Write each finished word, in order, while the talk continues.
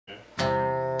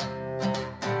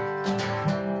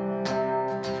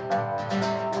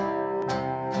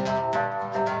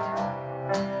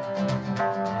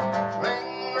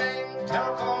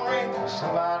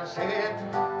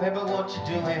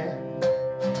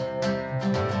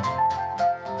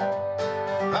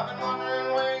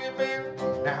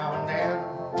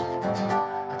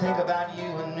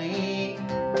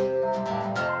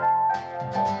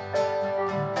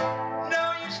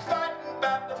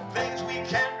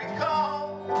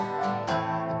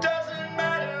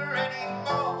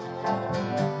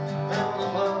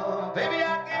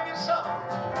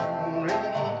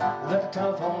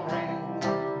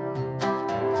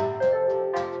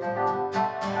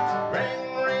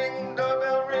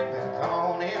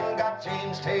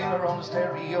her on the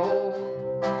stereo.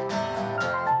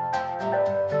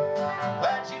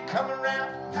 Glad you come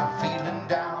around, I'm feeling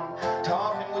down,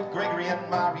 talking with Gregory and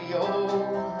Mario.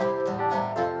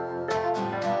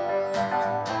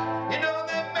 You know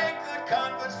they make good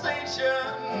conversation,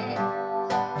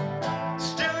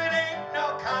 still it ain't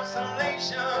no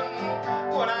consolation.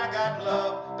 When I got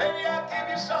love, baby, I'll give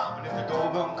you some. And if the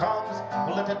doorbell comes,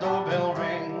 we'll let the doorbell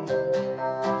ring.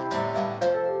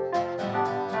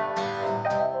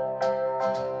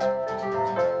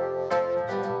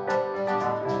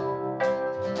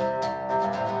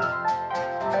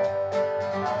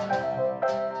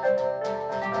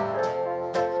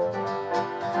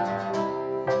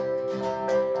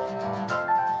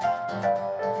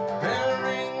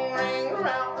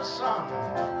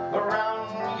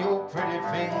 Around your pretty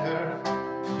finger,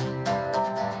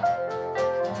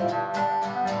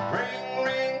 ring,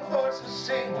 ring, voices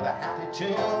sing with a happy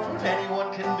tune.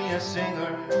 Anyone can be a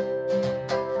singer.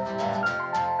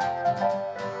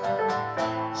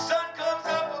 Sun comes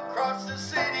up across the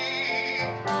city.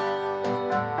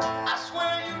 I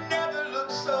swear you never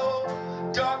looked so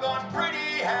doggone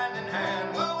pretty. Hand in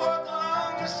hand, we'll walk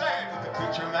along the sand with the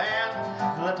preacher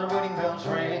man. Let the wedding bells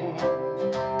ring.